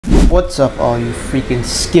What's up, all you freaking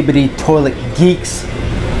Skibidi Toilet geeks?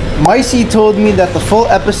 Micey told me that the full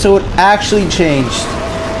episode actually changed.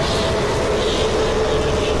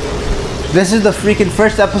 This is the freaking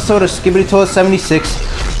first episode of Skibidi Toilet 76.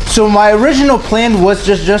 So my original plan was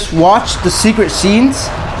just watch the secret scenes,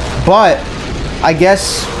 but I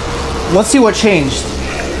guess let's see what changed.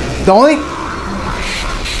 The only...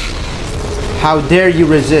 How dare you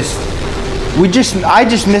resist? I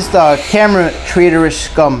just missed camera traitorous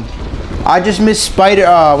scum. I just missed Spider,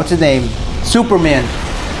 what's his name? Superman.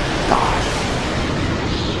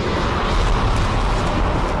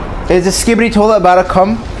 Is the Skibidi Toilet about to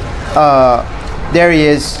come? There he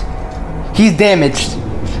is. He's damaged.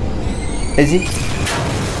 Is he?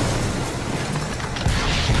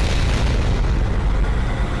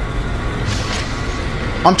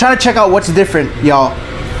 I'm trying to check out what's different, y'all.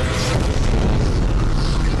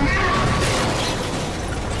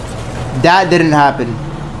 That didn't happen.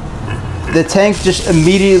 The tank just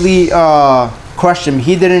immediately crushed him.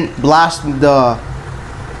 He didn't blast the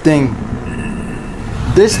thing.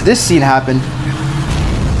 This scene happened.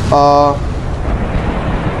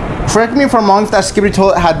 Correct me if I'm wrong, if that Skibidi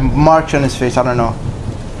Toilet had marks on his face. I don't know.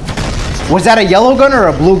 Was that a yellow gun or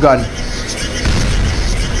a blue gun?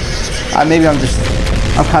 Maybe I'm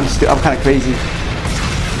kind of crazy.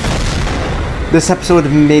 This episode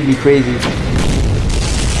made me crazy.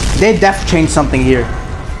 They definitely changed something here.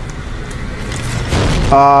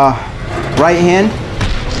 Right hand,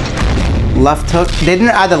 left hook. They didn't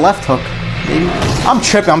add the left hook. Maybe. I'm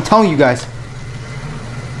tripping. I'm telling you guys.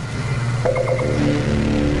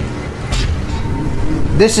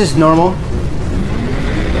 This is normal.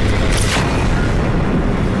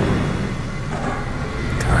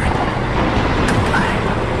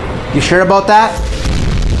 You sure about that?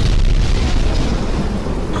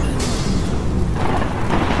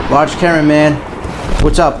 Large cameraman.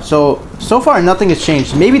 What's up? So far nothing has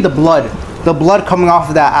changed. Maybe the blood coming off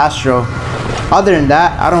of that Astro. Other than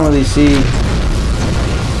that, I don't really see.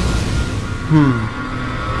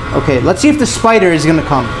 Okay, let's see if the spider is gonna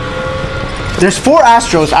come. There's 4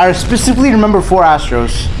 Astros. I specifically remember 4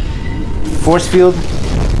 Astros. Force field.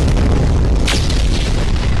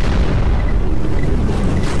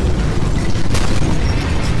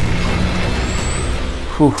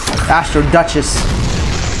 Whew. Astro Duchess.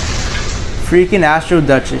 Freaking Astro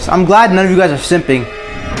Duchess. I'm glad none of you guys are simping.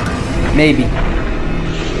 Maybe.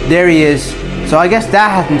 There he is. So I guess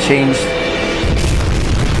that hasn't changed.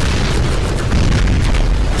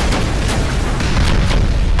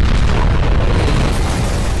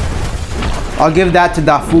 I'll give that to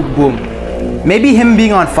dafuqboom. Maybe him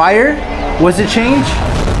being on fire was a change.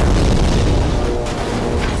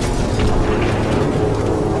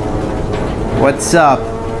 What's up,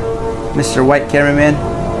 Mr. White Cameraman?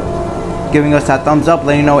 Giving us that thumbs up,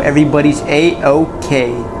 letting you know everybody's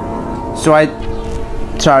A-okay. Sorry,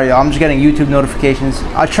 y'all, I'm just getting YouTube notifications.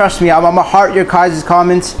 Trust me, I'm gonna heart your guys'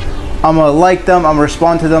 comments. I'm gonna like them, I'm gonna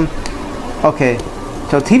respond to them. Okay,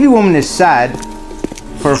 so tvwoman is sad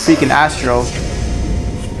for a freaking Astro.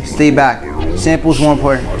 Stay back. Sample's more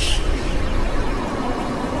important.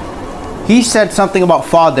 He said something about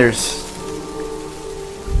fathers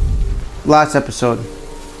last episode.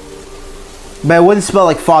 But it wouldn't spell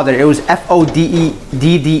like father. It was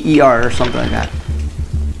F-O-D-E-D-D-E-R or something like that.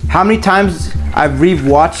 How many times I've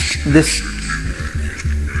rewatched this?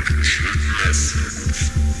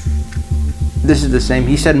 This is the same.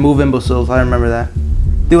 He said move imbeciles. I remember that.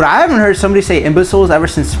 Dude, I haven't heard somebody say imbeciles ever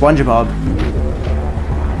since SpongeBob.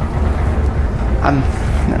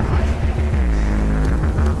 Never mind.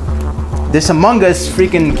 This Among Us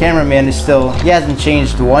freaking cameraman is still... He hasn't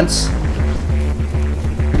changed once.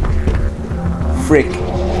 Frick.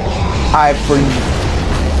 I for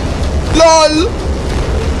LOL.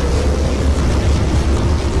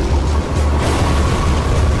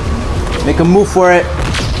 Make a move for it.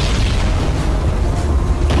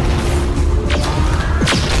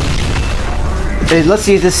 Let's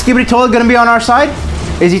see, is the Skibidi Toilet gonna be on our side?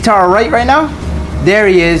 Is he to our right now? There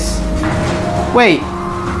he is. Wait.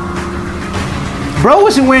 Bro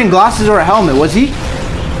wasn't wearing glasses or a helmet, was he?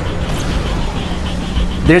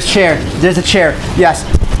 There's chair. There's a chair. Yes.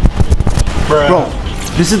 Bro,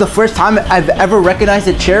 this is the first time I've ever recognized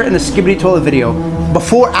a chair in a Skibidi Toilet video.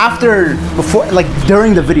 Before, like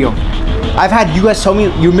during the video. I've had you guys tell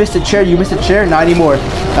me you missed a chair, you missed a chair. Not anymore.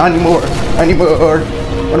 Not anymore. Not anymore.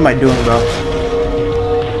 What am I doing, bro?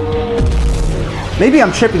 Maybe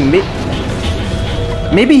I'm tripping.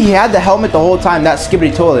 Maybe he had the helmet the whole time, that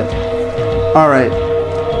Skibidi Toilet. Alright.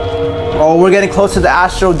 Oh, we're getting close to the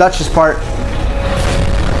Astro Duchess part.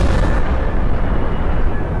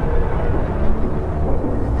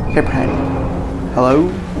 Paper Handy. Hello?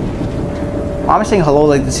 Why am I saying hello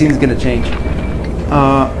like the scene's gonna change?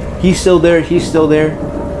 He's still there, he's still there.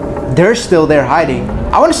 They're still there hiding.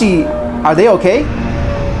 I wanna see, are they okay?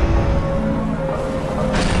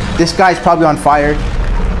 This guy's probably on fire.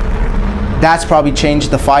 That's probably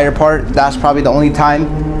changed the fire part. That's probably the only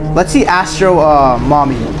time. Let's see Astro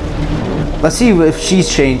mommy. Let's see if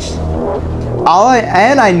she's changed.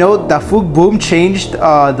 I know dafuqboom changed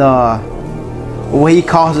the what he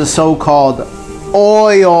calls the so-called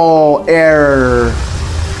oil error.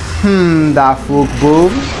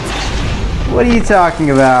 Dafuqboom. What are you talking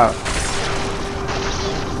about?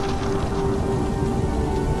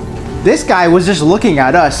 This guy was just looking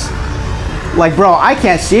at us. Like, bro, I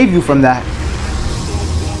can't save you from that.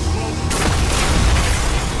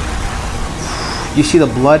 You see the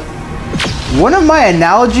blood? One of my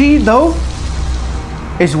analogy, though,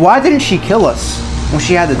 is why didn't she kill us when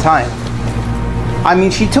she had the time? I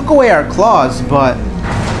mean, she took away our claws, but...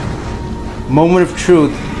 Moment of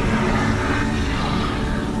truth.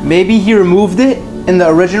 Maybe he removed it in the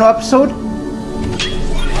original episode?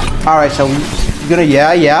 Alright, so we're gonna...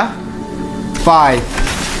 Yeah. 5,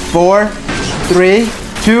 4, 3,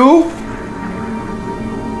 2...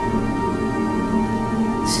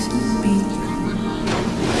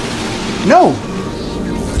 No!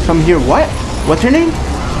 Come here, what? What's her name?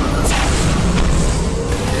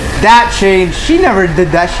 That changed. She never did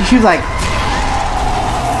that. She was like...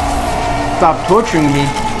 Stop torturing me.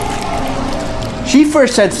 She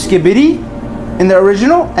first said Skibidi in the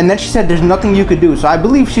original, and then she said there's nothing you could do. So I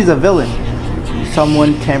believe she's a villain.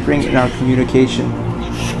 Someone tampering in our communication.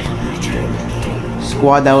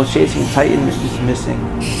 Squad that was chasing Titan is missing.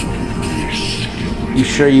 You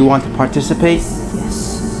sure you want to participate?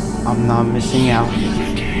 I'm not missing out.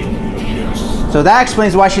 So that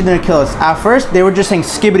explains why she didn't kill us. At first, they were just saying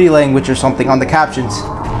Skibidi language or something on the captions.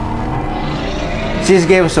 She just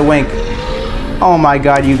gave us a wink. Oh my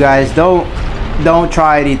god, you guys, don't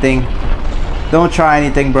try anything. Don't try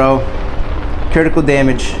anything, bro. Critical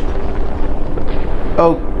damage.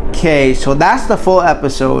 Okay, so that's the full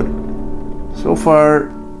episode. So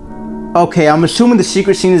far, okay, I'm assuming the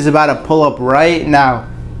secret scene is about to pull up right now.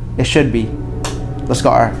 It should be. Let's go.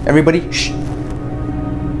 All right, everybody. Shh.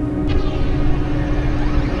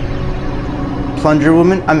 Plunger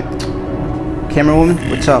woman. Camera woman.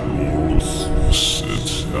 What's up?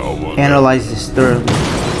 Analyze this thoroughly.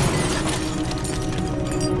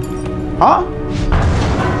 Huh?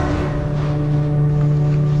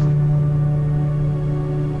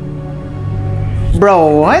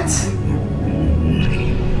 Bro, what?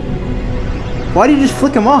 Why do you just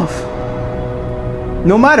flick him off?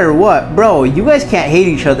 No matter what, bro, you guys can't hate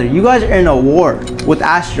each other. You guys are in a war with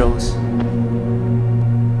Astros.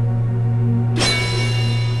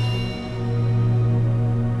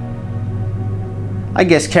 I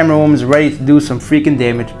guess camerawoman's ready to do some freaking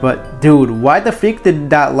damage, but dude, why the freak did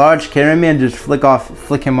that large cameraman just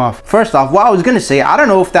flick him off? First off, what I was gonna say, I don't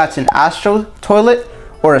know if that's an Astro toilet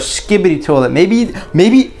or a Skibidi toilet. Maybe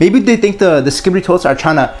they think the Skibidi toilets are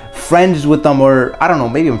trying to friends with them, or I don't know,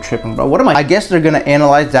 maybe I'm tripping, bro. What am I guess they're gonna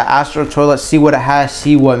analyze the Astro toilet, see what it has,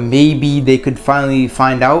 see what maybe they could finally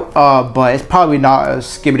find out. But it's probably not a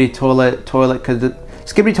Skibidi toilet because the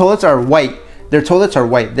Skibidi toilets are white. Their toilets are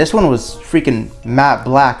white. This one was freaking matte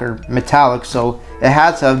black or metallic, so it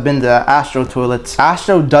had to have been the Astro toilets.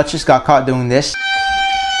 Astro Duchess got caught doing this.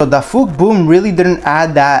 So dafuqboom really didn't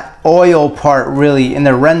add that oil part really in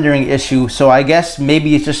the rendering issue, so I guess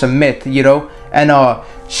maybe it's just a myth, you know. And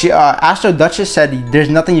Astro Duchess said there's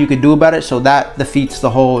nothing you could do about it, so that defeats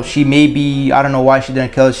the whole. She may be, I don't know why she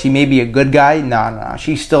didn't kill us. She may be a good guy. Nah,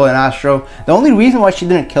 she's still an Astro. The only reason why she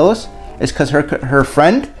didn't kill us is because her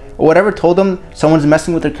friend or whatever told them someone's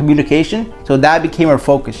messing with their communication, so that became our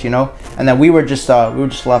focus, you know. And then we were just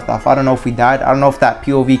left off. I don't know if we died. I don't know if that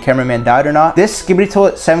POV cameraman died or not. This Skibidi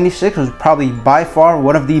Toilet 76 was probably by far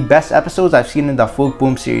one of the best episodes I've seen in the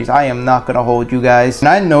dafuqboom series. I am not gonna hold you guys. And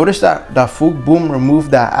I noticed that dafuqboom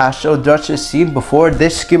removed that Astro Duchess scene before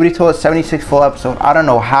this Skibidi Toilet 76 full episode. I don't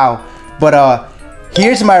know how, but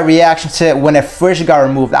here's my reaction to it when it first got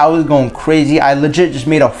removed. I was going crazy. I legit just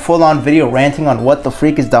made a full-on video ranting on what the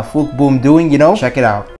freak is dafuqboom doing, you know? Check it out.